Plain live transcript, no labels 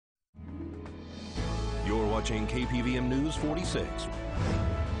watching KPVM News 46.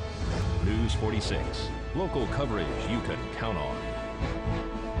 News 46, local coverage you can count on.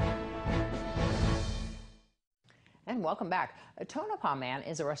 And welcome back. A Tonopah man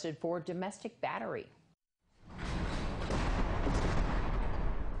is arrested for domestic battery.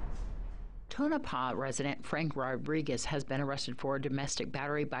 Tonopah resident Frank Rodriguez has been arrested for domestic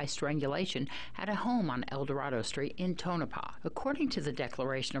battery by strangulation at a home on El Dorado Street in Tonopah. According to the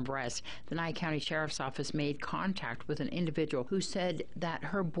declaration of arrest, the Nye County Sheriff's Office made contact with an individual who said that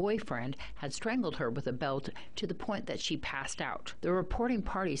her boyfriend had strangled her with a belt to the point that she passed out. The reporting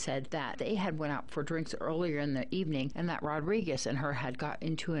party said that they had went out for drinks earlier in the evening and that Rodriguez and her had got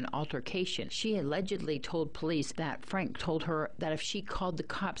into an altercation. She allegedly told police that Frank told her that if she called the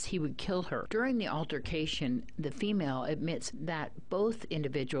cops, he would kill her. During the altercation, the female admits that both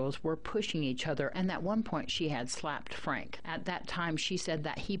individuals were pushing each other and at one point she had slapped Frank. At that time, she said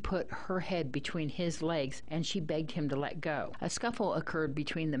that he put her head between his legs and she begged him to let go. A scuffle occurred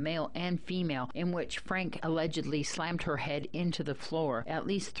between the male and female in which Frank allegedly slammed her head into the floor at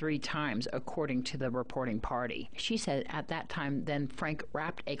least 3 times, according to the reporting party. She said at that time, then Frank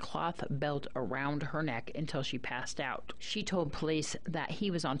wrapped a cloth belt around her neck until she passed out. She told police that he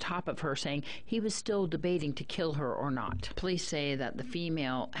was on top of her, saying he was still debating to kill her or not. Police say that the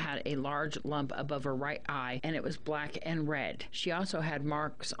female had a large lump above her right eye and it was black and red. She also had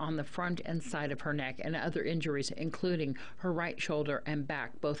marks on the front and side of her neck and other injuries, including her right shoulder and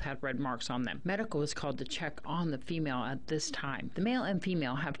back. Both had red marks on them. Medical was called to check on the female at this time. The male and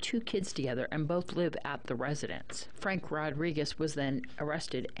female have 2 kids together and both live at the residence. Frank Rodriguez was then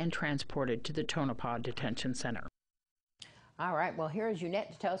arrested and transported to the Tonopah Detention Center. All right, well, here is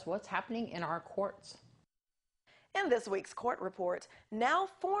Unette to tell us what's happening in our courts. In this week's court report, now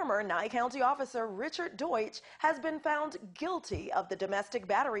former Nye County officer Richard Deutsch has been found guilty of the domestic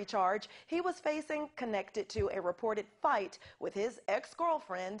battery charge he was facing connected to a reported fight with his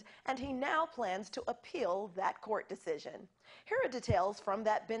ex-girlfriend, and he now plans to appeal that court decision. Here are details from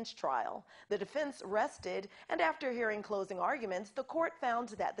that bench trial. The defense rested, and after hearing closing arguments, the court found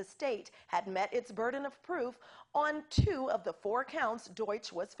that the state had met its burden of proof on 2 of the 4 counts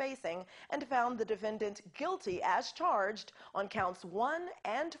Deutsch was facing and found the defendant guilty as charged on counts 1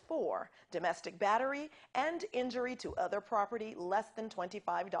 and 4, domestic battery and injury to other property less than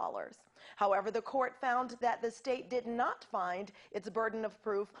 $25. However, the court found that the state did not find its burden of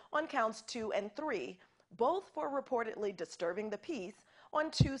proof on counts 2 and 3, both for reportedly disturbing the peace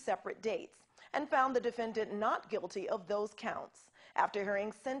on 2 separate dates, and found the defendant not guilty of those counts. After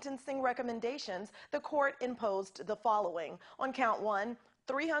hearing sentencing recommendations, the court imposed the following. On count 1,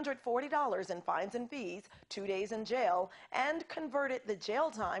 $340 in fines and fees, 2 days in jail, and converted the jail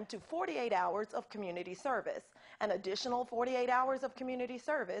time to 48 hours of community service. An additional 48 hours of community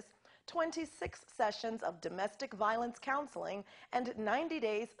service, 26 sessions of domestic violence counseling, and 90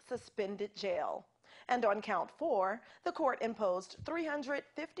 days suspended jail. And on count 4, the court imposed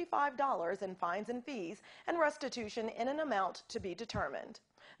 $355 in fines and fees and restitution in an amount to be determined.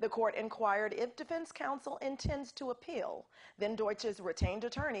 The court inquired if defense counsel intends to appeal. Then Deutsch's retained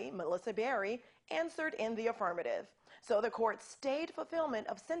attorney, Melissa Berry, answered in the affirmative. So the court stayed fulfillment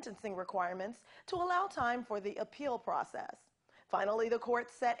of sentencing requirements to allow time for the appeal process. Finally, the court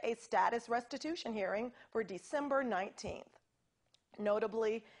set a status restitution hearing for December 19th.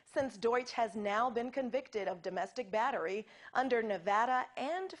 Notably, since Deutsch has now been convicted of domestic battery, under Nevada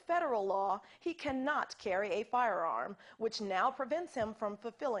and federal law, he cannot carry a firearm, which now prevents him from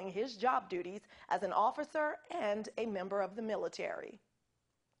fulfilling his job duties as an officer and a member of the military.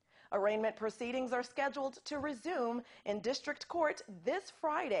 Arraignment proceedings are scheduled to resume in district court this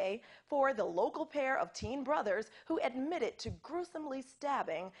Friday for the local pair of teen brothers who admitted to gruesomely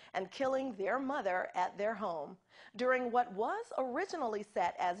stabbing and killing their mother at their home. During what was originally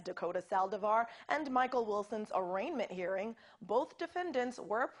set as Dakota Saldivar and Michael Wilson's arraignment hearing, both defendants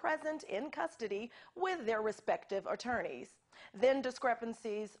were present in custody with their respective attorneys. Then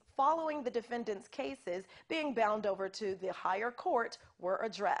discrepancies following the defendants' cases being bound over to the higher court were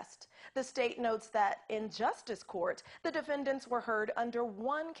addressed. The state notes that in justice court, the defendants were heard under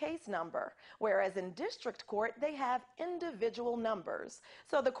one case number, whereas in district court, they have individual numbers.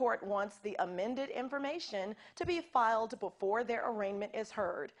 So the court wants the amended information to be filed before their arraignment is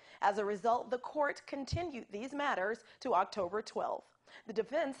heard. As a result, the court continued these matters to October 12th. The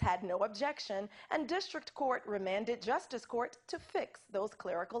defense had no objection, and district court remanded justice court to fix those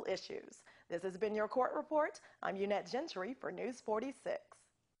clerical issues. This has been your court report. I'm Unette Gentry for News 46.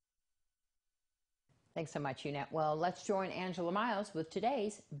 Thanks so much, Unette. Well, let's join Angela Miles with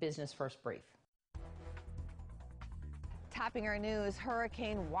today's Business First Brief. Topping our news,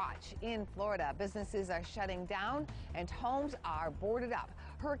 hurricane watch in Florida. Businesses are shutting down and homes are boarded up.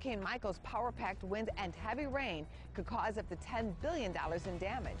 Hurricane Michael's power-packed wind and heavy rain could cause up to $10 billion in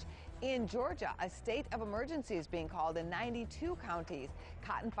damage. In Georgia, a state of emergency is being called in 92 counties.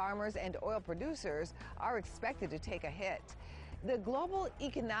 Cotton farmers and oil producers are expected to take a hit. The global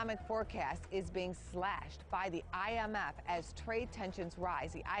economic forecast is being slashed by the IMF as trade tensions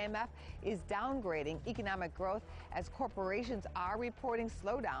rise. The IMF is downgrading economic growth as corporations are reporting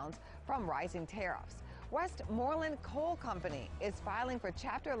slowdowns from rising tariffs. Westmoreland Coal Company is filing for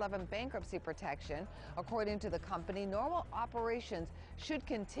Chapter 11 bankruptcy protection. According to the company, normal operations should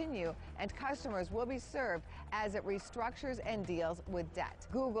continue and customers will be served as it restructures and deals with debt.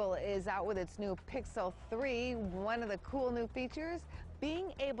 Google is out with its new Pixel 3. One of the cool new features,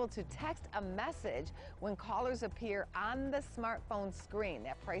 being able to text a message when callers appear on the smartphone screen.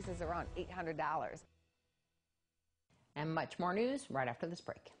 That price is around $800. And much more news right after this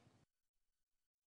break.